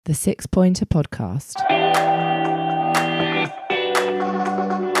The 6 Pointer Podcast.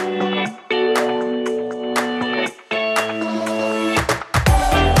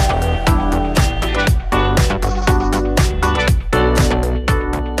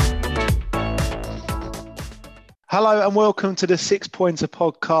 Hello and welcome to the 6 Pointer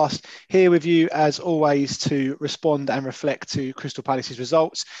Podcast. Here with you as always to respond and reflect to Crystal Palace's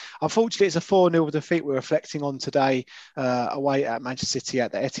results. Unfortunately, it's a 4-0 defeat we're reflecting on today away at Manchester City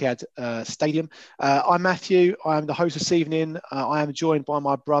at the Etihad Stadium. I'm Matthew. I'm the host this evening. I am joined by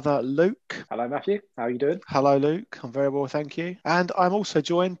my brother Luke. Hello Matthew, how are you doing? Hello Luke, I'm very well, thank you. And I'm also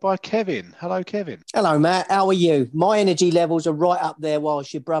joined by Kevin. Hello Kevin. Hello Matt, how are you? My energy levels are right up there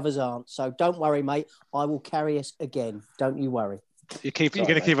whilst your brothers aren't. So don't worry mate, I will carry us again. Don't you worry. You're going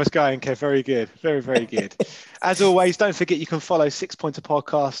to keep us going, Kev. Very good. Very, very good. As always, don't forget you can follow 6 Pointer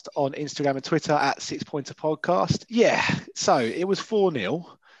Podcast on Instagram and Twitter at 6 Pointer Podcast. Yeah, so it was 4-0.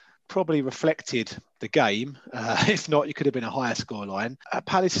 Probably reflected the game. If not, you could have been a higher scoreline.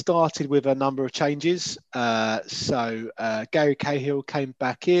 Palace started with a number of changes. Gary Cahill came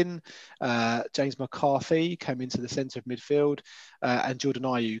back in. James McCarthy came into the centre of midfield. And Jordan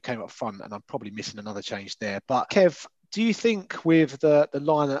Ayew came up front. And I'm probably missing another change there. But Kev, do you think with the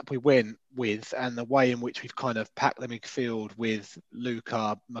lineup we went with and the way in which we've kind of packed the midfield with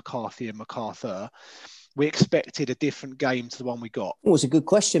Luca, McCarthy and MacArthur, we expected a different game to the one we got? It was a good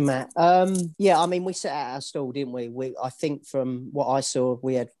question, Matt. We set out our stall, didn't we? I think from what I saw,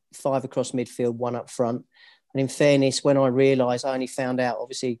 we had 5 across midfield, 1 up front. And in fairness, when I realised, I only found out,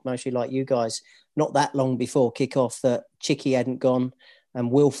 obviously, mostly like you guys, not that long before kick-off, that Chicky hadn't gone and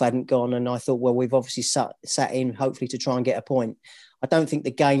Wilf hadn't gone. And I thought, well, we've obviously sat in, hopefully, to try and get a point. I don't think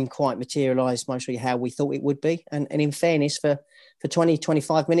the game quite materialised mostly how we thought it would be. And in fairness, for 20,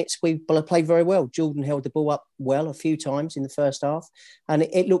 25 minutes, we played very well. Jordan held the ball up well a few times in the first half, and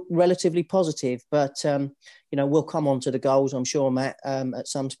it looked relatively positive. But, we'll come on to the goals, I'm sure, Matt, at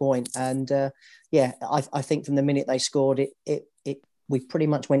some point. And, I think from the minute they scored, we pretty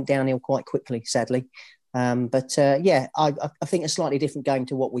much went downhill quite quickly, sadly. I think a slightly different game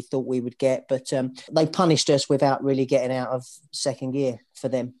to what we thought we would get. But they punished us without really getting out of second gear for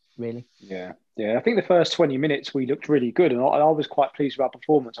them, really. Yeah. I think the first 20 minutes we looked really good, and I was quite pleased with our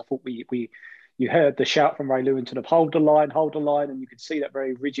performance. I thought you heard the shout from Ray Lewington of hold the line, and you could see that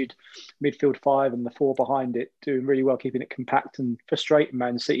very rigid midfield 5 and the 4 behind it doing really well, keeping it compact and frustrating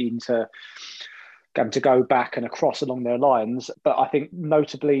Man City into to go back and across along their lines. But I think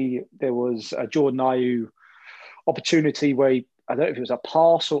notably there was a Jordan Ayew opportunity where I don't know if it was a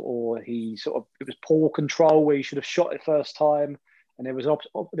pass or it was poor control where he should have shot it first time. And there was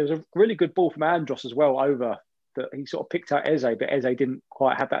a really good ball from Andros as well over that he sort of picked out Eze, but Eze didn't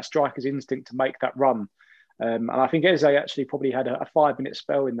quite have that striker's instinct to make that run. And I think Eze actually probably had a 5-minute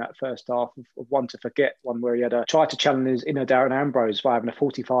spell in that first half of one to forget, one where he had tried to challenge his inner Darren Ambrose by having a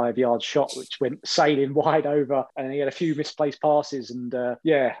 45-yard shot, which went sailing wide over, and he had a few misplaced passes. And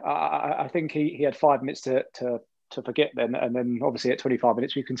I think he had 5 minutes to forget then. And then obviously at 25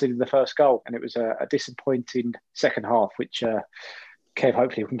 minutes, we conceded the first goal, and it was a disappointing second half, which Kev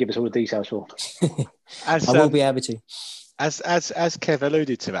hopefully can give us all the details for. I will be able to. As Kev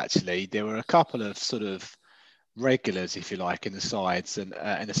alluded to, actually, there were a couple of sort of regulars, if you like, in the sides and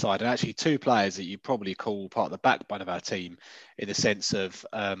actually 2 players that you probably call part of the backbone of our team, in the sense of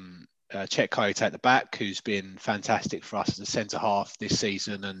Chet Coyote at the back, who's been fantastic for us as a centre half this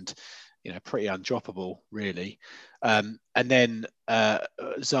season and pretty undroppable really, and then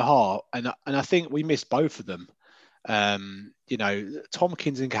Zaha, and I think we missed both of them.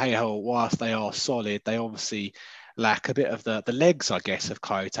 Tompkins and Cahill, whilst they are solid, they obviously lack a bit of the legs, I guess, of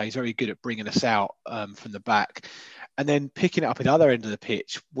Coyote. He's very good at bringing us out from the back, and then picking it up at the other end of the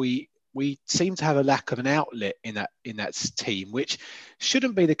pitch. We seem to have a lack of an outlet in that team, which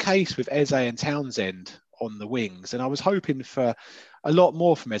shouldn't be the case with Eze and Townsend on the wings. And I was hoping for a lot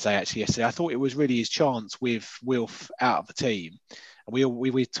more from Eze actually yesterday. I thought it was really his chance with Wilf out of the team. And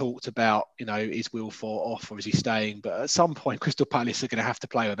we talked about, is Wilf off or is he staying? But at some point, Crystal Palace are going to have to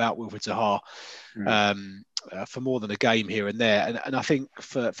play without Wilfried Zaha for more than a game here and there. And I think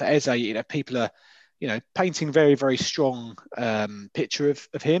for Eze, people are, painting very, very strong picture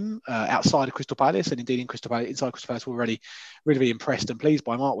of him outside of Crystal Palace, and indeed in Crystal Palace, inside Crystal Palace, we're really, really impressed and pleased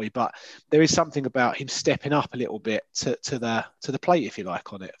by him, aren't we? But there is something about him stepping up a little bit to the plate, if you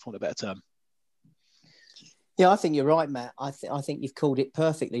like, on it, for want of a better term. Yeah, I think you're right, Matt. I think you've called it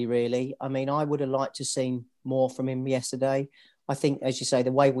perfectly, really. I mean, I would have liked to have seen more from him yesterday. I think, as you say,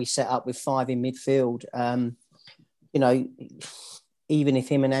 the way we set up with 5 in midfield, even if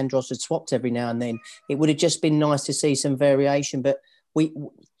him and Andros had swapped every now and then, it would have just been nice to see some variation. But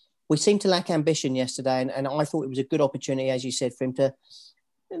we seemed to lack ambition yesterday, and I thought it was a good opportunity, as you said, for him to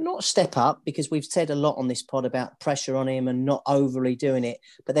not step up, because we've said a lot on this pod about pressure on him and not overly doing it.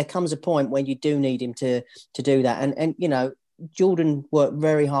 But there comes a point when you do need him to do that. And you know, Jordan worked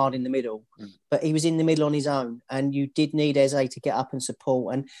very hard in the middle, but he was in the middle on his own, and you did need Eze to get up and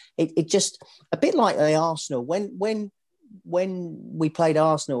support. And it just a bit like the Arsenal when we played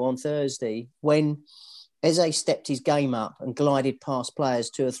Arsenal on Thursday, when Eze stepped his game up and glided past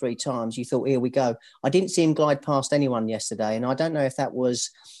players 2 or 3 times, you thought, here we go. I didn't see him glide past anyone yesterday, and I don't know if that was,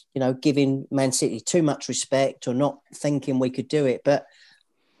 you know, giving Man City too much respect or not thinking we could do it. But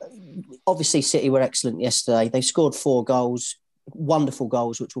obviously City were excellent yesterday. They scored 4 goals, wonderful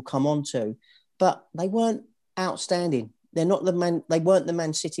goals, which we'll come on to, but they weren't outstanding. They weren't the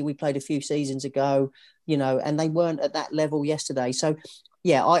Man City we played a few seasons ago, you know, and they weren't at that level yesterday. So,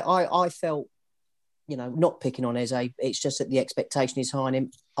 yeah, I felt, you know, not picking on Eze, it's just that the expectation is high on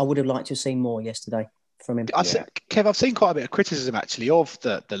him. I would have liked to have seen more yesterday from him. Kev, I've seen quite a bit of criticism actually of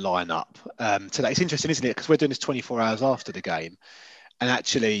the lineup today. It's interesting, isn't it? Because we're doing this 24 hours after the game. And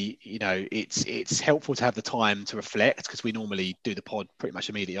actually, you know, it's helpful to have the time to reflect, because we normally do the pod pretty much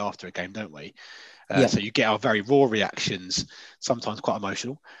immediately after a game, don't we? So you get our very raw reactions, sometimes quite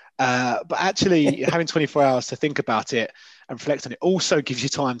emotional. But actually, having 24 hours to think about it and reflect on it also gives you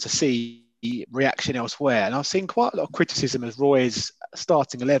time to see reaction elsewhere. And I've seen quite a lot of criticism of Roy's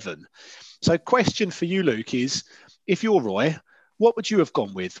starting 11. So question for you, Luke, is if you're Roy, what would you have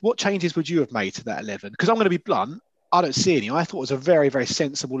gone with? What changes would you have made to that 11? Because I'm going to be blunt, I don't see any. I thought it was a very, very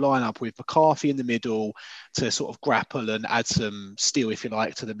sensible lineup with McCarthy in the middle to sort of grapple and add some steel, if you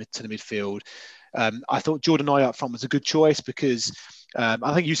like, to the midfield. I thought Jordan Ayew up front was a good choice because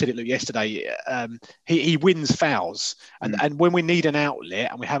I think you said it, Luke, yesterday. He wins fouls, and when we need an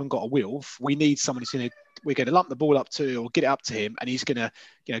outlet and we haven't got a Wilf, we need someone who's we're going to lump the ball up to or get it up to him, and he's going to,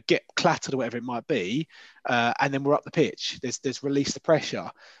 you know, get clattered or whatever it might be, and then we're up the pitch. There's release the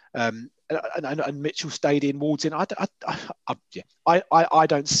pressure. And Mitchell stayed in, Ward's in. I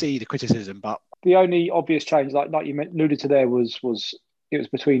don't see the criticism, but the only obvious change, like you alluded to there, was it was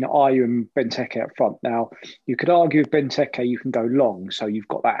between Ayew and Benteke up front. Now, you could argue with Benteke, you can go long, so you've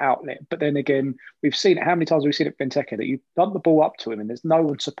got that outlet. But then again, we've seen it. How many times have we seen it, Benteke, that you dump the ball up to him and there's no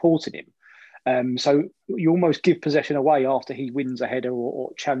one supporting him? So you almost give possession away after he wins a header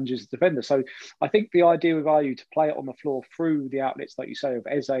or challenges the defender. So I think the idea with Ayew to play it on the floor through the outlets, like you say, of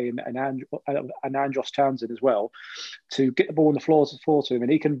Eze and Andros Townsend as well, to get the ball on the floor to him,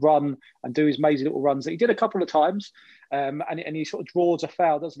 and he can run and do his mazy little runs that he did a couple of times, and he sort of draws a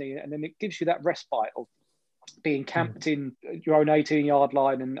foul, doesn't he? And then it gives you that respite of being camped in your own 18-yard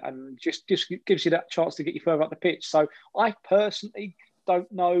line, and just gives you that chance to get you further up the pitch. So I personally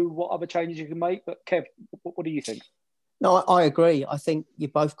don't know what other changes you can make, but Kev, what do you think? No, I agree. I think you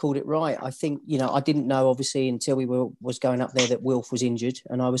both called it right. I think, you know, I didn't know, obviously, until was going up there that Wilf was injured,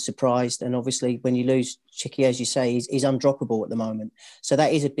 and I was surprised. And obviously, when you lose Chicky, as you say, he's undroppable at the moment. So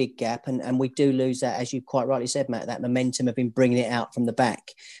that is a big gap, and we do lose that, as you quite rightly said, Matt, that momentum of him bringing it out from the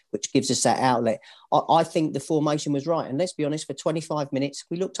back, which gives us that outlet. I think the formation was right. And let's be honest, for 25 minutes,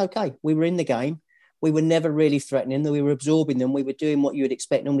 we looked okay. We were in the game. We were never really threatening them. We were absorbing them. We were doing what you would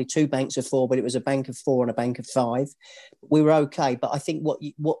expect. Normally 2 banks of 4, but it was a bank of 4 and a bank of 5. We were okay. But I think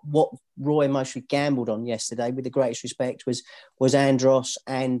what Roy mostly gambled on yesterday, with the greatest respect, was Andros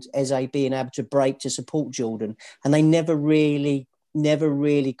and Eze being able to break to support Jordan. And they never really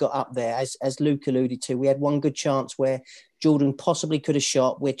got up there. As Luke alluded to, we had one good chance where Jordan possibly could have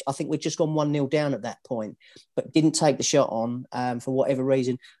shot, which I think we'd just gone 1-0 down at that point, but didn't take the shot on for whatever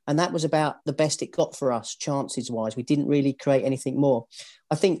reason. And that was about the best it got for us, chances-wise. We didn't really create anything more.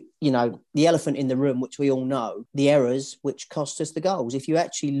 I think, you know, the elephant in the room, which we all know, the errors, which cost us the goals. If you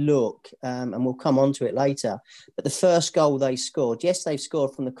actually look, and we'll come on to it later, but the first goal they scored, yes, they've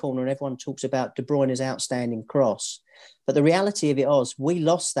scored from the corner, and everyone talks about De Bruyne's outstanding cross. But the reality of it was, we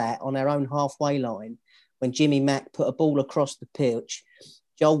lost that on our own halfway line when Jimmy Mack put a ball across the pitch.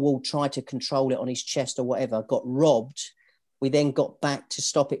 Joel Ward tried to control it on his chest or whatever, got robbed. We then got back to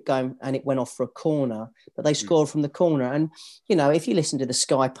stop it going, and it went off for a corner. But they scored from the corner. And, you know, if you listen to the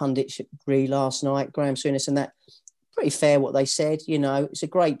Sky punditry last night, Graham Souness and that, pretty fair what they said. You know, it's a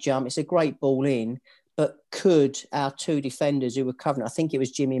great jump. It's a great ball in. But could our 2 defenders who were covering, I think it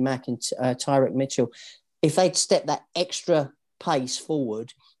was Jimmy Mack and Tyreek Mitchell, if they'd stepped that extra pace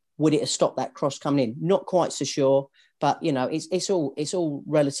forward, would it have stopped that cross coming in? Not quite so sure, but, you know, it's all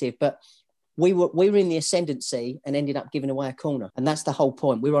relative. But we were in the ascendancy and ended up giving away a corner. And that's the whole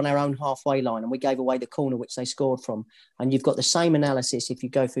point. We were on our own halfway line and we gave away the corner which they scored from. And you've got the same analysis if you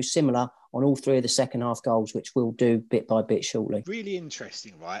go through similar on all three of the second half goals, which we'll do bit by bit shortly. Really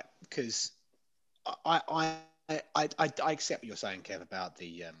interesting, right? Because I accept what you're saying, Kev, about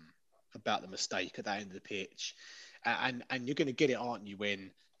the mistake at that end of the pitch, and you're going to get it, aren't you?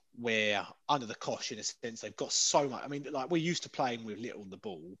 When we're under the cosh in a sense, they've got so much. I mean, like, we're used to playing with little on the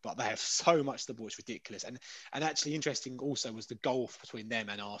ball, but they have so much the ball, it's ridiculous. And actually interesting also was the gulf between them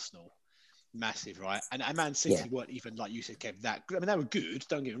and Arsenal. Massive, right? And Man City weren't even, like you said, Kev, that good. I mean, they were good,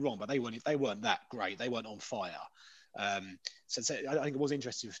 don't get me wrong, but they weren't that great. They weren't on fire. So I think it was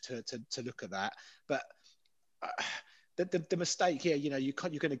interesting to look at that. But the mistake here, you know, you're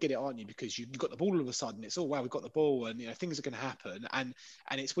going to get it, aren't you? Because you've got the ball all of a sudden. It's wow, we've got the ball, and you know things are going to happen. And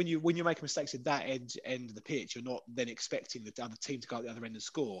it's when you're making mistakes at that end of the pitch, you're not then expecting the other team to go at the other end and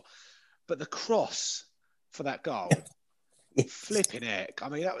score. But the cross for that goal. Flipping heck. I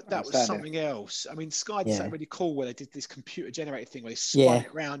mean, that was something else. I mean, Sky did something really cool where they did this computer generated thing where they spun it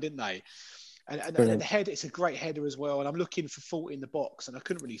around, didn't they? And the head, it's a great header as well. And I'm looking for fault in the box and I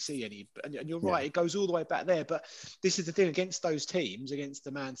couldn't really see any. And you're right, it goes all the way back there. But this is the thing against those teams, against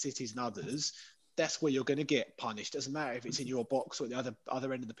the Man Cities and others, that's where you're going to get punished. Doesn't matter if it's in your box or at the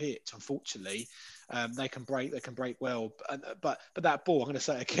other end of the pitch. Unfortunately, they can break well. But that ball, I'm going to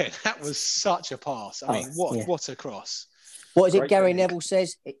say it again, that was such a pass. I mean, what a cross. What is it? Gary Neville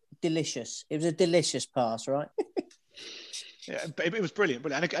says delicious. It was a delicious pass, right? Yeah, but it was brilliant,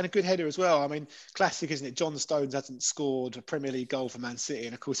 and a good header as well. I mean, classic, isn't it? John Stones hasn't scored a Premier League goal for Man City,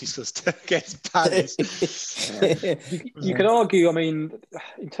 and of course he scores against Palace. You could argue, I mean,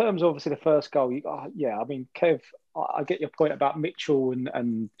 in terms of obviously the first goal, I mean, Kev, I get your point about Mitchell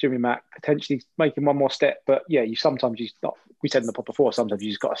and Jimmy Mack potentially making one more step, but we said in the pod before, sometimes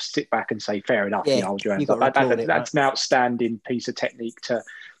you just got to sit back and say, fair enough, you hold your hands up. That's an outstanding piece of technique to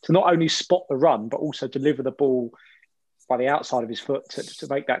not only spot the run, but also deliver the ball by the outside of his foot to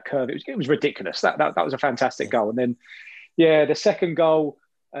make that curve. It was ridiculous. That was a fantastic goal. And then, the second goal,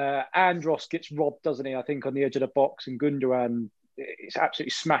 Andros gets robbed, doesn't he? I think on the edge of the box, and Gundogan it's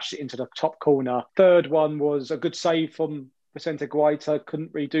absolutely smashed it into the top corner. Third one was a good save from Vicente Guaita.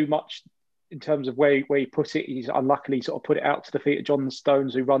 Couldn't really do much in terms of where he put it. He's unluckily sort of put it out to the feet of John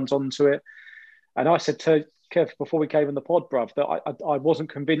Stones, who runs onto it. And I said to Kev before we came in the pod, bruv, that I wasn't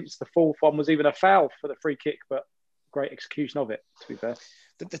convinced the fourth one was even a foul for the free kick, but great execution of it, to be fair.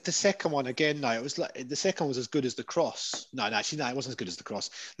 The second one again, no, it was like the second was as good as the cross. No, it wasn't as good as the cross.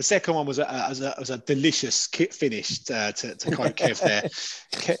 The second one was a delicious finish to quote Kev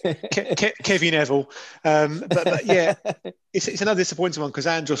there, Kevin Neville. But yeah, it's another disappointing one because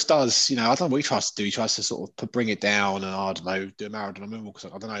Andros does, I don't know what he tries to do. He tries to sort of bring it down and I don't know, do a Maradona moonwalk.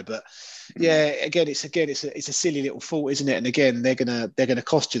 I don't know, but yeah, again, it's a silly little fault, isn't it? And again, they're gonna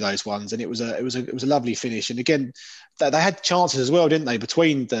cost you those ones. And it was a lovely finish. And again, they had chances as well, didn't they?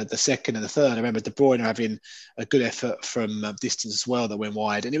 Between the second and the third, I remember De Bruyne having a good effort from distance as well that went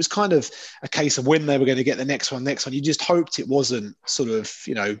wide. And it was kind of a case of when they were going to get the next one. You just hoped it wasn't sort of,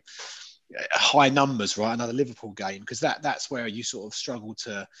 high numbers, right? Another Liverpool game, because that's where you sort of struggle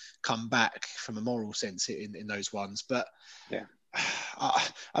to come back from a moral sense in those ones. But yeah.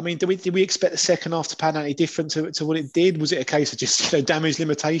 I mean, did we expect the second half to pan out any different to what it did? Was it a case of just damage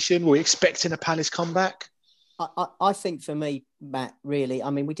limitation? Were we expecting a Palace comeback? I think for me, Matt, really,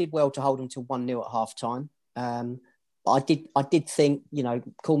 I mean, we did well to hold them to 1-0 at half time. I did think,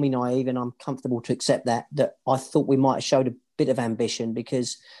 call me naive, and I'm comfortable to accept that I thought we might have showed a bit of ambition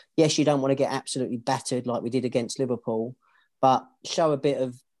because, yes, you don't want to get absolutely battered like we did against Liverpool, but show a bit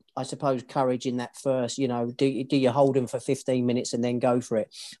of, I suppose, courage in that first, do you hold them for 15 minutes and then go for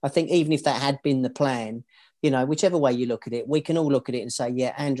it? I think even if that had been the plan, whichever way you look at it, we can all look at it and say,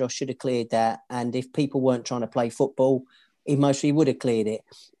 yeah, Andros should have cleared that. And if people weren't trying to play football, he mostly would have cleared it.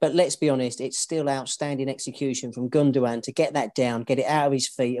 But let's be honest, it's still outstanding execution from Gundogan to get that down, get it out of his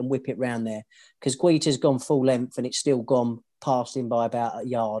feet and whip it round there. Because Guaita's gone full length and it's still gone past him by about a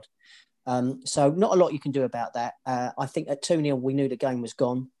yard. So not a lot you can do about that. I think at 2-0, we knew the game was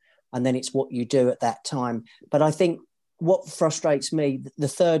gone. And then it's what you do at that time. But I think what frustrates me, the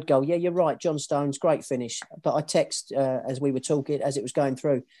third goal, yeah, you're right, John Stones, great finish. But I text as we were talking, as it was going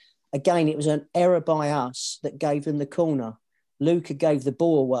through. Again, it was an error by us that gave them the corner. Luca gave the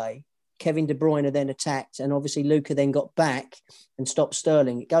ball away. Kevin De Bruyne then attacked. And obviously Luca then got back and stopped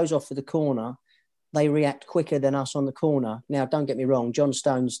Sterling. It goes off for the corner. They react quicker than us on the corner. Now, don't get me wrong, John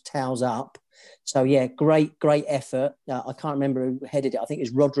Stones towels up. So, yeah, great effort. I can't remember who headed it. I think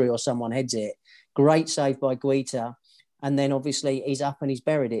it's Rodri or someone heads it. Great save by Guaita. and then obviously he's up and he's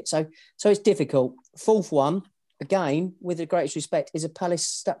buried it. So it's difficult. Fourth one, again, with the greatest respect, is a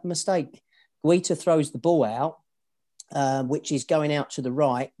Palace mistake. Guaita throws the ball out, which is going out to the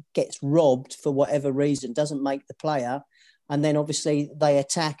right, gets robbed for whatever reason, doesn't make the player. And then obviously they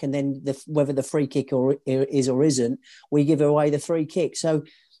attack, and then whether the free kick is or isn't, we give away the free kick. So,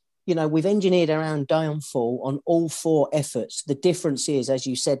 we've engineered our own downfall on all 4 efforts. The difference is, as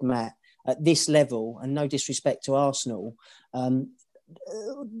you said, Matt, at this level, and no disrespect to Arsenal,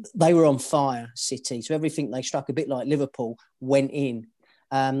 they were on fire, City. So everything they struck, a bit like Liverpool, went in.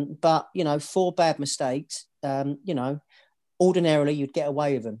 But 4 bad mistakes, ordinarily you'd get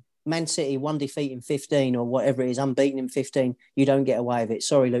away with them. Man City, 1 defeat in 15 or whatever it is, unbeaten in 15, you don't get away with it.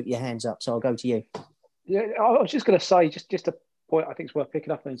 Sorry, Luke, your hand's up, so I'll go to you. Yeah, I was just going to say, just a point I think is worth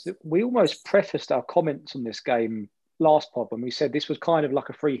picking up on, is that we almost prefaced our comments on this game last pod when we said this was kind of like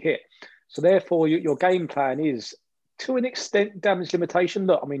a free hit. So therefore, your game plan is, to an extent, damage limitation.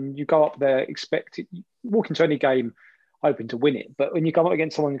 Look, I mean, you go up there, walk into any game hoping to win it. But when you come up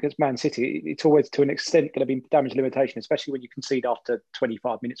against someone against Man City, it's always to an extent going to be damage limitation, especially when you concede after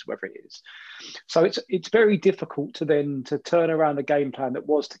 25 minutes, whatever it is. So it's very difficult to turn around a game plan that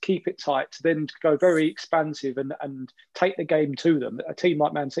was to keep it tight, to then to go very expansive and take the game to them. A team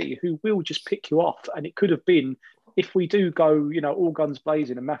like Man City, who will just pick you off. And it could have been, if we do go, all guns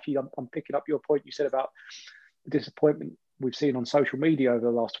blazing. And Matthew, I'm picking up your point you said about the disappointment we've seen on social media over the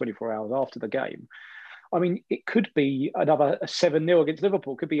last 24 hours after the game. I mean, it could be another 7-0 against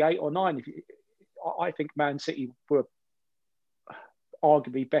Liverpool. It could be 8 or 9. I think Man City were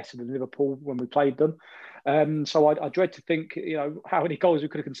arguably better than Liverpool when we played them. So I dread to think, how many goals we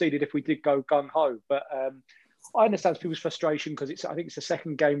could have conceded if we did go gung-ho. But I understand people's frustration, because I think it's the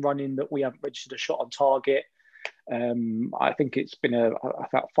second game running that we haven't registered a shot on target. I think it's been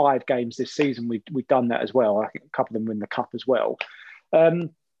about 5 games this season we've done that as well. I think a couple of them win the cup as well.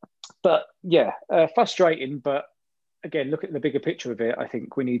 But yeah, frustrating. But again, look at the bigger picture of it. I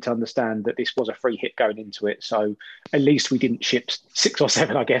think we need to understand that this was a free hit going into it. So at least we didn't ship 6 or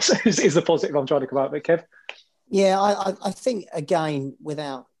 7, I guess, is the positive I'm trying to come out with, Kev. Yeah, I think, again,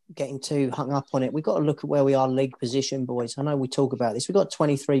 without getting too hung up on it, we've got to look at where we are league position, boys. I know we talk about this. We've got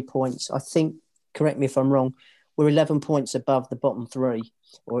 23 points. I think, correct me if I'm wrong, we're 11 points above the bottom 3,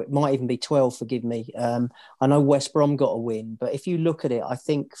 or it might even be 12, forgive me. I know West Brom got a win, but if you look at it, I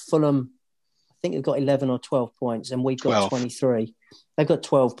think Fulham, they've got 11 or 12 points, and we've got 23. They've got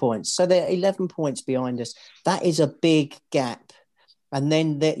 12 points. So they're 11 points behind us. That is a big gap. And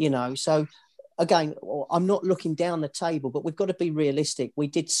then, so again, I'm not looking down the table, but we've got to be realistic. We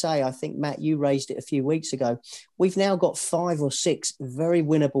did say, I think, Matt, you raised it a few weeks ago, we've now got 5 or 6 very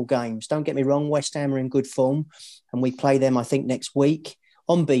winnable games. Don't get me wrong, West Ham are in good form, and we play them, I think, next week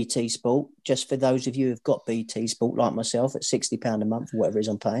on BT Sport, just for those of you who've got BT Sport, like myself, at £60 a month, or whatever it is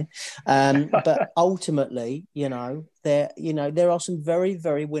I'm paying. But ultimately, there are some very,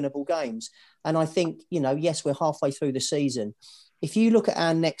 very winnable games. And I think, yes, we're halfway through the season. If you look at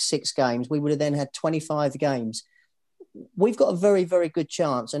our next 6 games, we would have then had 25 games. We've got a very, very good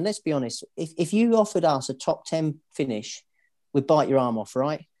chance. And let's be honest, if you offered us a top 10 finish, we'd bite your arm off,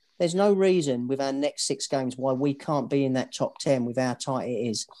 right? There's no reason with our next 6 games why we can't be in that top 10 with how tight it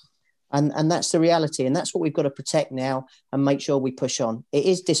is. And that's the reality. And that's what we've got to protect now and make sure we push on. It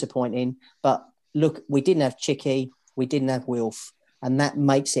is disappointing, but look, we didn't have Chicky, we didn't have Wilf, and that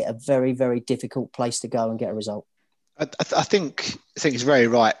makes it a very, very difficult place to go and get a result. I think it's very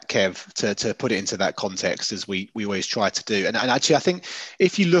right, Kev, to put it into that context, as we always try to do. And actually, I think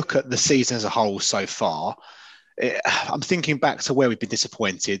if you look at the season as a whole so far, I'm thinking back to where we've been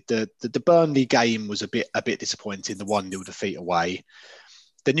disappointed. The Burnley game was a bit disappointing, the 1-0 defeat away.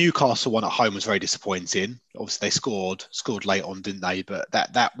 The Newcastle one at home was very disappointing. Obviously, they scored late on, didn't they? But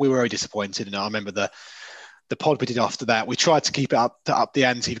that we were very disappointed. And I remember the pod we did after that, we tried to keep it up the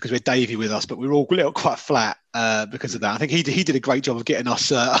ante because we had Davey with us, but we were all a little quite flat because of that. I think he did a great job of getting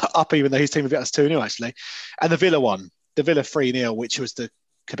us up, even though his team had beat us 2-0 actually. And the Villa one, the Villa 3-0, which was the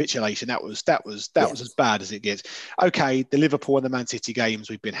capitulation, that was as bad as it gets. Okay, the Liverpool and the Man City games,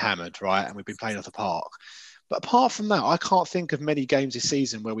 we've been hammered, right, and we've been playing off the park. But apart from that, I can't think of many games this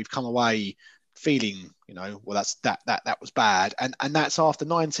season where we've come away feeling, well, that was bad, and that's after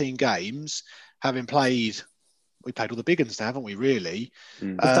 19 games, having played. We played all the big ones now, haven't we, really?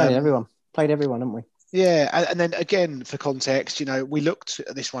 We've played everyone, haven't we? Yeah, and then again, for context, we looked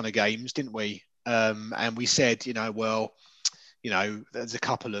at this run of games, didn't we? And we said, there's a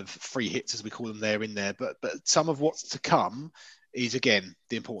couple of free hits, as we call them, there in there. But some of what's to come is, again,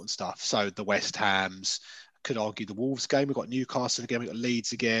 the important stuff. So the West Hams, could argue the Wolves game. We've got Newcastle again, we've got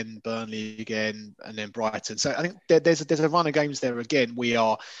Leeds again, Burnley again, and then Brighton. So I think there's a run of games there again. We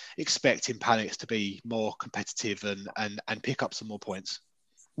are expecting Palace to be more competitive and pick up some more points.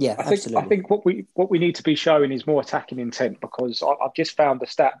 Yeah, absolutely. I think what we need to be showing is more attacking intent, because I've just found the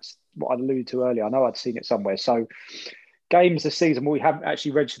stats, what I alluded to earlier. I know I'd seen it somewhere. So games this season where we haven't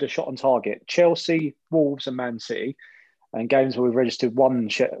actually registered a shot on target: Chelsea, Wolves, and Man City. And games where we've registered one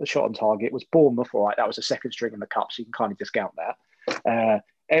shot on target was Bournemouth. All right, that was a second string in the cup, so you can kind of discount that.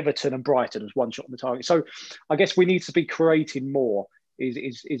 Everton and Brighton was one shot on the target. So I guess we need to be creating more.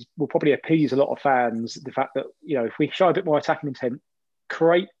 Will probably appease a lot of fans, the fact that, you know, if we show a bit more attacking intent,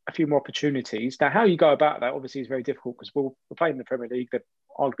 create a few more opportunities. Now, how you go about that obviously is very difficult, because we're playing in the Premier League, they're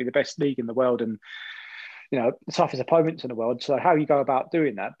arguably the best league in the world, and, you know, the toughest opponents in the world. So how you go about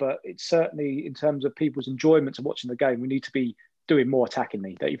doing that, but it's certainly, in terms of people's enjoyment of watching the game, we need to be doing more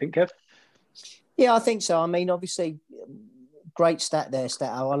attackingly. Don't you think, Kev? Yeah, I think so. I mean, obviously, great stat there,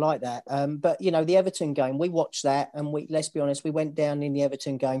 Stato. I like that. But, you know, the Everton game, we watched that, and let's be honest, we went down in the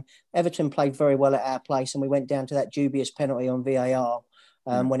Everton game. Everton played very well at our place, and we went down to that dubious penalty on VAR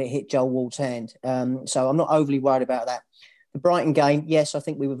when it hit Joel Ward's hand. So I'm not overly worried about that. The Brighton game, yes, I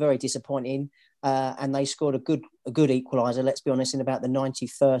think we were very disappointing. And they scored a good equaliser, let's be honest, in about the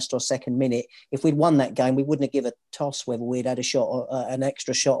 91st or 2nd minute. If we'd won that game, we wouldn't have given a toss whether we'd had a shot, or an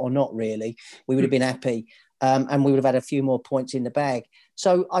extra shot or not, really. We would have been happy, and we would have had a few more points in the bag.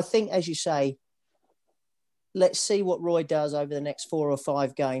 So I think, as you say, let's see what Roy does over the next 4 or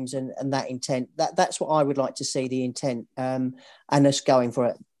 5 games, and that intent. That's what I would like to see, the intent, and us going for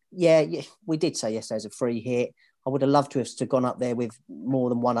it. Yeah, we did say yesterday as a free hit. I would have loved to have gone up there with more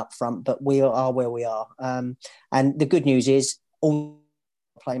than one up front, but we are where we are. And the good news is, all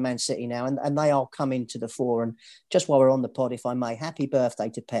play Man City now, and they are coming to the fore. And just while we're on the pod, if I may, happy birthday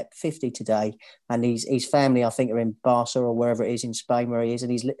to Pep, 50 today. And his family, I think, are in Barca or wherever it is in Spain where he is,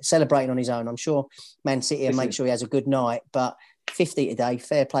 and he's celebrating on his own. I'm sure Man City will make sure he has a good night, but 50 today,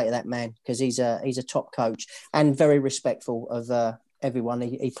 fair play to that man, because he's a top coach and very respectful of everyone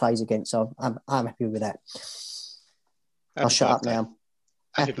he plays against. So I'm happy with that. I'll shut up now.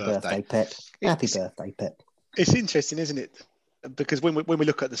 Happy birthday, Pep. Happy birthday, Pep. It's interesting, isn't it? Because when we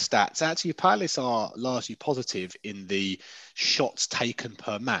look at the stats, actually Palace are largely positive in the shots taken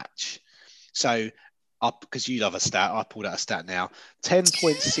per match. So, because you love a stat, I pulled out a stat now.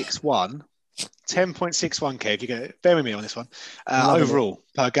 10.61, Kev, you're going to bear with me on this one, overall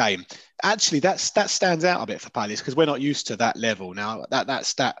per game. Actually, that stands out a bit for Palace, because we're not used to that level. Now, that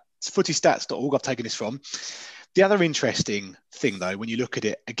stat, footystats.org, I've taken this from. The other interesting thing, though, when you look at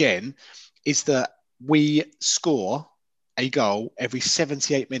it again, is that we score a goal every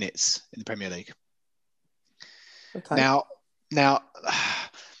 78 minutes in the Premier League. Okay. Now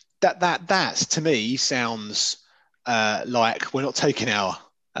that to me sounds like we're not taking our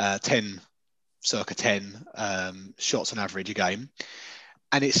circa 10 shots on average a game,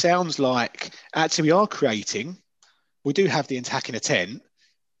 and it sounds like actually we are creating. We do have the attacking intent.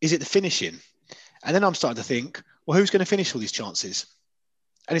 Is it the finishing? And then I'm starting to think, well, who's going to finish all these chances?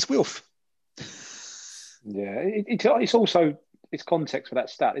 And it's Wilf. Yeah, it's also, it's context for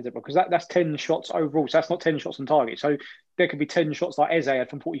that stat, is it? Because that's 10 shots overall. So that's not 10 shots on target. So there could be 10 shots like Eze had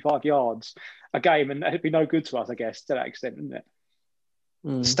from 45 yards a game, and it'd be no good to us, I guess, to that extent, isn't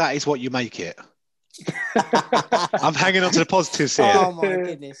it? Stat is what you make it. I'm hanging on to the positives here. Oh, my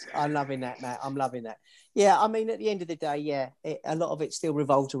goodness. I'm loving that, Matt. I'm loving that. Yeah, I mean, at the end of the day, a lot of it still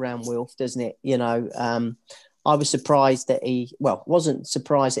revolves around Wilf, doesn't it? You know, I was surprised that wasn't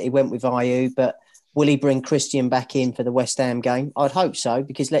surprised that he went with Ayew, but will he bring Christian back in for the West Ham game? I'd hope so,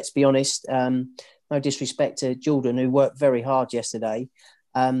 because let's be honest, no disrespect to Jordan, who worked very hard yesterday.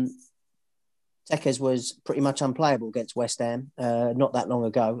 Tekers was pretty much unplayable against West Ham not that long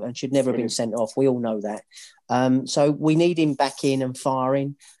ago, and should never have been sent off. We all know that. So we need him back in and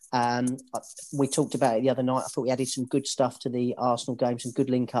firing. We talked about it the other night. I thought we added some good stuff to the Arsenal game, some good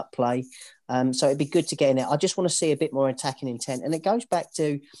link-up play. So it'd be good to get in there. I just want to see a bit more attacking intent. And it goes back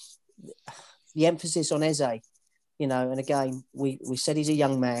to the emphasis on Eze, you know, and again, we said he's a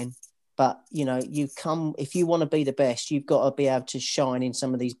young man, but, you know, if you want to be the best, you've got to be able to shine in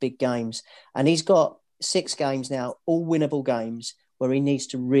some of these big games. And he's got 6 games now, all winnable games, where he needs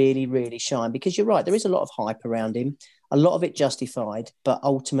to really, really shine. Because you're right, there is a lot of hype around him, a lot of it justified, but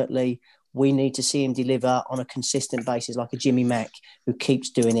ultimately we need to see him deliver on a consistent basis, like a Jimmy Mack, who keeps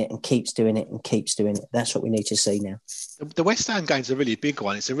doing it and keeps doing it and keeps doing it. That's what we need to see now. The West Ham game's a really big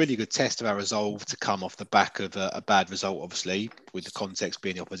one. It's a really good test of our resolve to come off the back of a bad result, obviously, with the context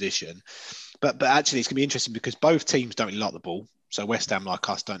being the opposition. But actually, it's going to be interesting because both teams don't like the ball. So West Ham, like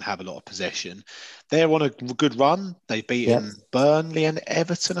us, don't have a lot of possession. They're on a good run. They've beaten Burnley and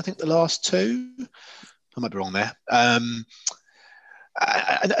Everton, I think, the last two. I might be wrong there. And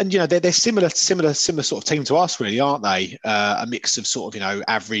they're similar sort of team to us, really, aren't they? A mix of sort of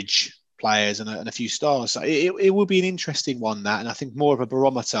average players and a few stars. So it will be an interesting one, that, and I think more of a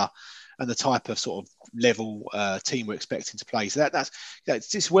barometer and the type of sort of level team we're expecting to play. So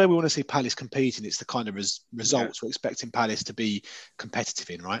it's where we want to see Palace competing. It's the kind of results we're expecting Palace to be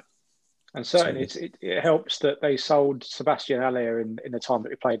competitive in, right? And certainly it helps that they sold Sebastian Haller in the time that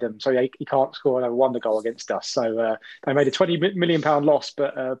we played them. So he can't score another wonder goal against us. So they made a £20 million loss,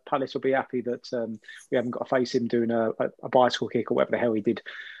 but Palace will be happy that we haven't got to face him doing a bicycle kick or whatever the hell he did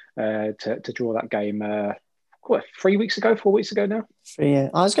to draw that game. 4 weeks ago now? Yeah.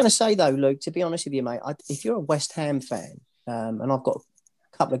 I was going to say, though, Luke, to be honest with you, mate, if you're a West Ham fan, and I've got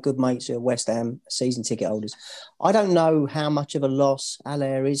a couple of good mates who are West Ham season ticket holders, I don't know how much of a loss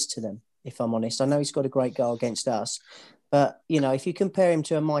Haller is to them, if I'm honest. I know he's got a great goal against us, but, if you compare him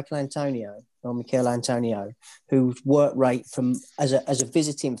to a Michael Antonio, whose work rate as a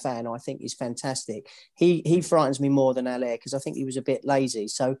visiting fan, I think is fantastic. He frightens me more than Haller because I think he was a bit lazy.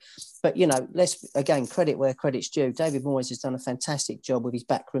 So, but, let's, again, credit where credit's due. David Moyes has done a fantastic job with his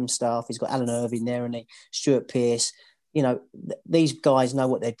backroom staff. He's got Alan Irvine there and Stuart Pearce. These guys know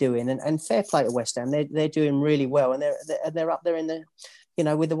what they're doing, and fair play to West Ham. They're doing really well, and they're up there in the,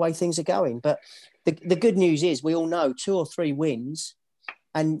 with the way things are going. But the good news is we all know 2 or 3 wins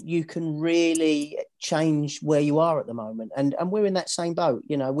and you can really change where you are at the moment. And we're in that same boat.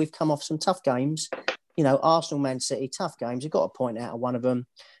 We've come off some tough games, Arsenal, Man City, tough games. You've got to point out one of them.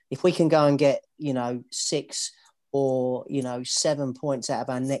 If we can go and get, 6 or, 7 points out of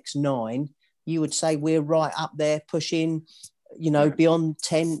our next 9, you would say we're right up there pushing, beyond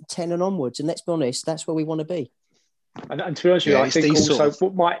 10 and onwards. And let's be honest, that's where we want to be. And to be honest with you, I think also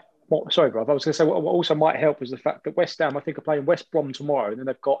sorry, Rob, I was going to say what also might help is the fact that West Ham, I think, are playing West Brom tomorrow, and then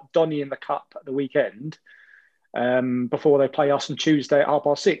they've got Donny in the Cup at the weekend before they play us on Tuesday at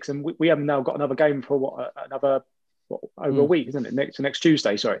 6:30. And we have now got another game for over a week, isn't it? Next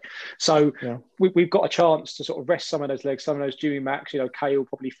Tuesday, sorry. So we've got a chance to sort of rest some of those legs, some of those Dewey Max. Kale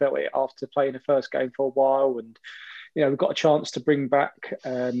probably felt it after playing the first game for a while, and we've got a chance to bring back,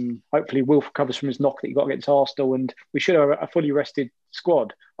 hopefully Wilf recovers from his knock that he got against Arsenal, and we should have a fully rested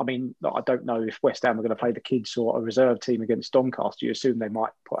squad. I mean, I don't know if West Ham are going to play the kids or a reserve team against Doncaster. You assume they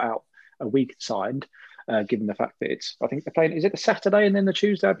might put out a weak side, given the fact that I think they're playing, is it the Saturday and then the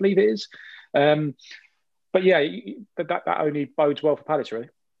Tuesday, I believe it is. But yeah, that only bodes well for Palace, really.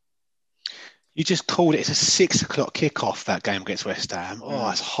 You just called it. It's a 6 o'clock kickoff, that game against West Ham. Oh,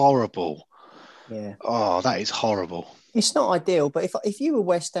 that's horrible. Yeah. Oh, that is horrible. It's not ideal, but if you were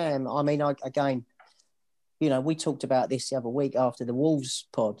West Ham, I mean, again, we talked about this the other week after the Wolves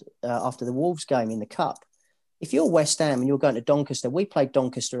after the Wolves game in the Cup. If you're West Ham and you're going to Doncaster, we played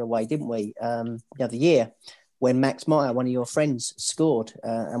Doncaster away, didn't we, the other year, when Max Meyer, one of your friends, scored,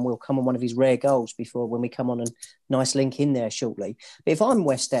 and we'll come on one of his rare goals when we come on, a nice link in there shortly. But if I'm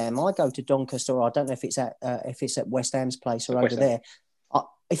West Ham, I go to Doncaster, or I don't know if it's at West Ham's place or over there.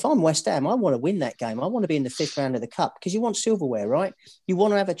 If I'm West Ham, I want to win that game. I want to be in the 5th round of the Cup because you want silverware, right? You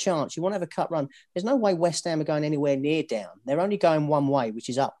want to have a chance. You want to have a cup run. There's no way West Ham are going anywhere near down. They're only going one way, which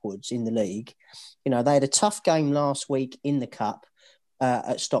is upwards in the league. They had a tough game last week in the Cup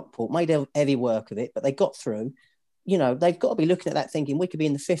at Stockport, made heavy work of it, but they got through. They've got to be looking at that thinking we could be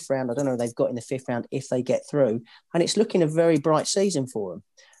in the 5th round. I don't know if they've got in the 5th round if they get through. And it's looking a very bright season for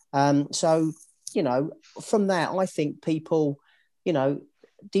them. So, from that, I think people,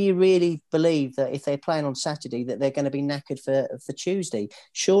 do you really believe that if they're playing on Saturday that they're going to be knackered for Tuesday?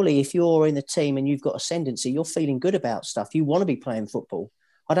 Surely if you're in the team and you've got ascendancy, you're feeling good about stuff. You want to be playing football.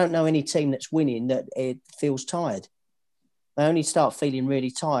 I don't know any team that's winning that it feels tired. They only start feeling really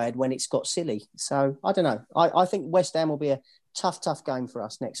tired when it's got silly. So I don't know. I think West Ham will be a tough game for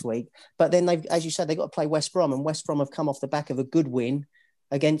us next week. But then as you said, they've got to play West Brom, and West Brom have come off the back of a good win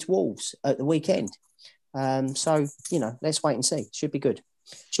against Wolves at the weekend. So, let's wait and see. Should be good.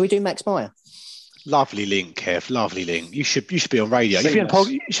 Should we do Max Meyer? Lovely link, Kev. Lovely link. You should be on radio. You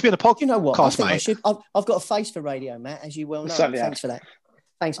should be on a podcast, you know what? I mate. I've got a face for radio, Matt, as you well know. Thanks for that.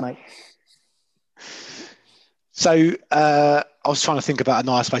 Thanks, mate. So I was trying to think about a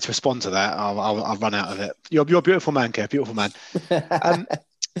nice way to respond to that. I'll run out of it. You're a beautiful man, Kev. Beautiful man.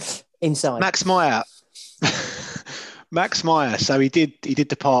 Inside. Max Meyer. Max Meyer. So he did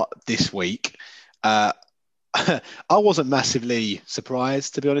depart this week. I wasn't massively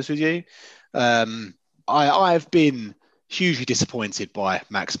surprised, to be honest with you. I've been hugely disappointed by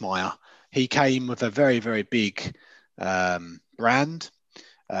Max Meyer. He came with a very, very big brand.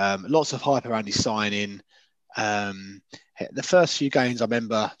 Lots of hype around his signing. The first few games, I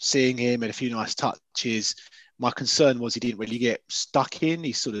remember seeing him and a few nice touches. My concern was he didn't really get stuck in.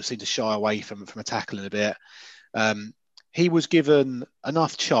 He sort of seemed to shy away from a tackling a bit. He was given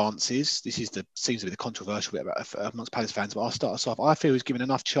enough chances. This seems to be the controversial bit amongst Palace fans, but I'll start us off. I feel he was given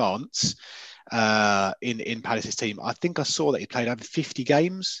enough chance in Palace's team. I think I saw that he played over 50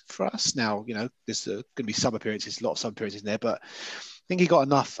 games for us. Now, there's going to be sub appearances, a lot of sub appearances in there, but I think he got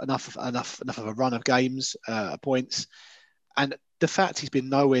enough of a run of games, points, and the fact he's been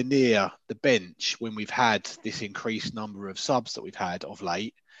nowhere near the bench when we've had this increased number of subs that we've had of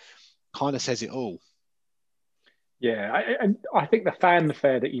late kind of says it all. Yeah, I think the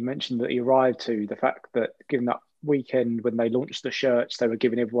fanfare that you mentioned that he arrived to, the fact that given that weekend when they launched the shirts, they were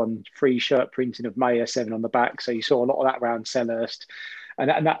giving everyone free shirt printing of Mayor 7 on the back. So you saw a lot of that around Selhurst.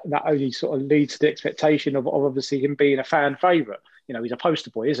 And that only sort of leads to the expectation of obviously him being a fan favourite. He's a poster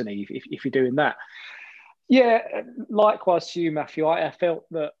boy, isn't he, if you're doing that? Yeah, likewise to you, Matthew. I felt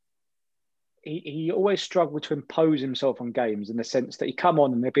that he always struggled to impose himself on games in the sense that he'd come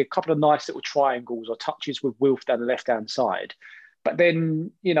on and there'd be a couple of nice little triangles or touches with Wilf down the left-hand side. But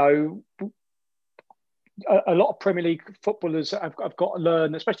then, a lot of Premier League footballers have got to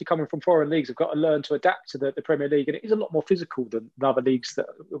learn, especially coming from foreign leagues, have got to learn to adapt to the Premier League. And it is a lot more physical than other leagues that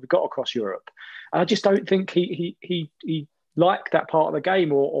we've got across Europe. And I just don't think he liked that part of the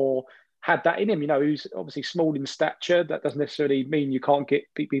game or had that in him. He's obviously small in stature. That doesn't necessarily mean you can't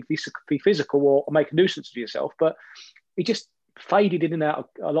be physical or make a nuisance of yourself. But he just faded in and out of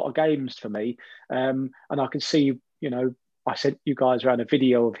a lot of games for me. And I can see, I sent you guys around a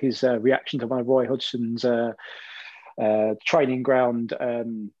video of his reaction to one of Roy Hodgson's training ground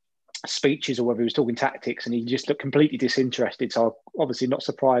speeches, or whether he was talking tactics, and he just looked completely disinterested. So obviously not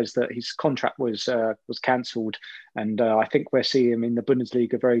surprised that his contract was cancelled, and I think we'll see him in the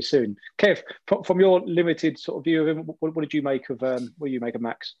Bundesliga very soon. Kev, from your limited sort of view of him, what did you make of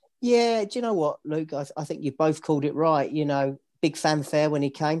Max? Yeah, do you know what, Luke? I think you both called it right. Big fanfare when he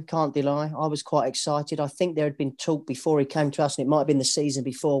came, can't deny. I was quite excited. I think there had been talk before he came to us, and it might have been the season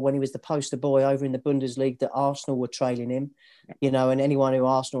before when he was the poster boy over in the Bundesliga, that Arsenal were trailing him, and anyone who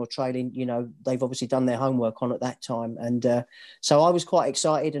Arsenal were trailing, they've obviously done their homework on at that time. And so I was quite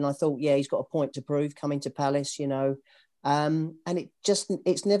excited, and I thought, yeah, he's got a point to prove coming to Palace, and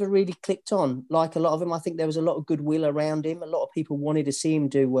it's never really clicked on. Like a lot of them, I think there was a lot of goodwill around him. A lot of people wanted to see him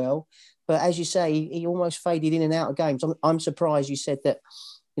do well. But as you say, he almost faded in and out of games. I'm surprised you said that,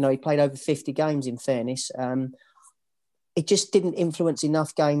 he played over 50 games, in fairness. It just didn't influence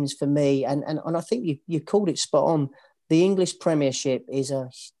enough games for me. And I think you called it spot on. The English Premiership is a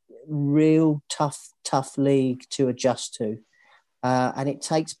real tough league to adjust to. And it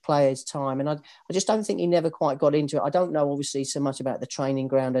takes players time. And I just don't think he never quite got into it. I don't know, obviously, so much about the training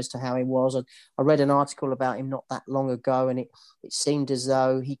ground as to how he was. I read an article about him not that long ago, and it seemed as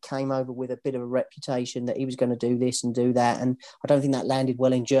though he came over with a bit of a reputation that he was going to do this and do that. And I don't think that landed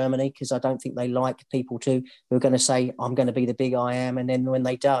well in Germany, because I don't think they like people who are going to say, I'm going to be the big I am. And then when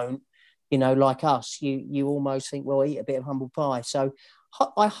they don't, like us, you almost think, well, eat a bit of humble pie. So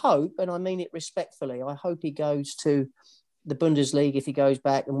I hope, and I mean it respectfully, I hope he goes to the Bundesliga if he goes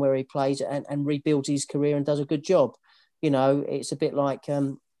back and where he plays and rebuilds his career and does a good job. It's a bit like,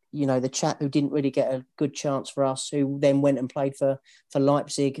 the chap who didn't really get a good chance for us, who then went and played for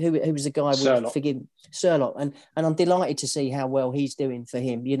Leipzig, who was the guy with Sherlock. And I'm delighted to see how well he's doing for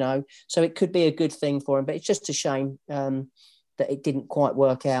him, So it could be a good thing for him, but it's just a shame that it didn't quite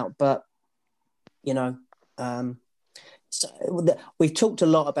work out. But, so we've talked a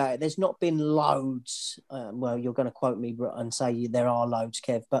lot about it. There's not been loads. Well, you're going to quote me and say there are loads,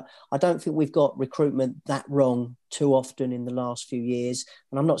 Kev, but I don't think we've got recruitment that wrong too often in the last few years.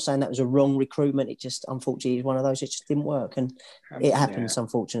 And I'm not saying that was a wrong recruitment. It just, unfortunately, is one of those. It just didn't work, and it happens. Yeah.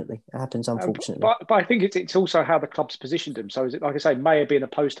 Unfortunately, it happens. Unfortunately, but I think it's also how the club's positioned him. So is it, like I say, Mayer being a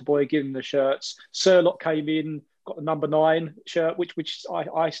poster boy, giving the shirts. Sherlock came in, got the number 9 shirt, which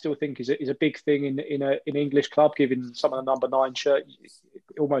I still think is a big thing in an English club, giving someone a number 9 shirt.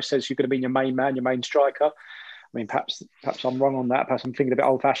 It almost says you're going to be your main man, your main striker. I mean, perhaps I'm wrong on that. Perhaps I'm thinking a bit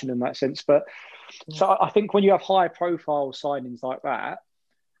old-fashioned in that sense. But so I think when you have high-profile signings like that,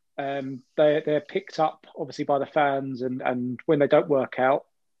 they're picked up obviously by the fans, and when they don't work out,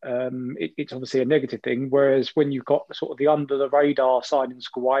 it's obviously a negative thing. Whereas when you've got sort of the under the radar signings,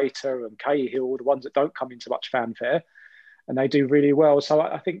 Guaita and Cahill, the ones that don't come into much fanfare, and they do really well. So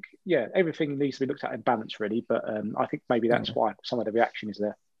I think, yeah, everything needs to be looked at in balance, really. But I think maybe that's why some of the reaction is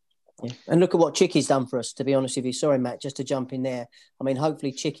there. Yeah. And look at what Chicky's done for us, to be honest with you. Sorry, Matt, just to jump in there. I mean,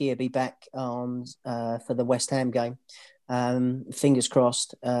 hopefully Chicky will be back on for the West Ham game. Fingers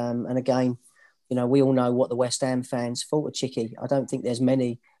crossed. And again, we all know what the West Ham fans thought of Chicky. I don't think there's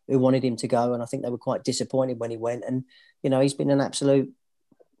many who wanted him to go, and I think they were quite disappointed when he went. And, he's been an absolute,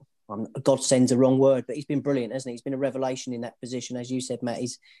 godsend's the wrong word, but he's been brilliant, hasn't he? He's been a revelation in that position. As you said, Matt,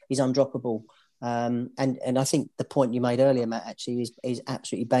 he's undroppable. And I think the point you made earlier, Matt, actually is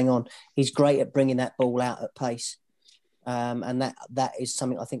absolutely bang on. He's great at bringing that ball out at pace. And that is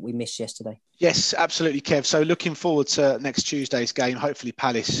something I think we missed yesterday. Yes, absolutely, Kev. So looking forward to next Tuesday's game. Hopefully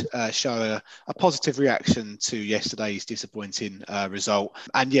Palace show a positive reaction to yesterday's disappointing result.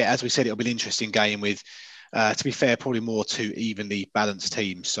 And yeah, as we said, it'll be an interesting game with, to be fair, probably more two evenly balanced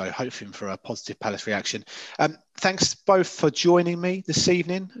teams. So hoping for a positive Palace reaction. Thanks both for joining me this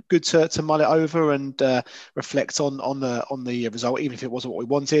evening. Good to mull it over and reflect on the result, even if it wasn't what we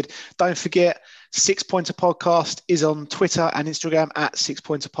wanted. Don't forget, 6 Pointer Podcast is on Twitter and Instagram at 6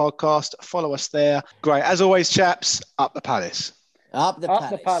 Pointer Podcast. Follow us there. Great. As always, chaps, up the Palace. Up the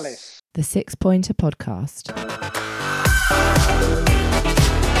Palace. The 6 Pointer Podcast.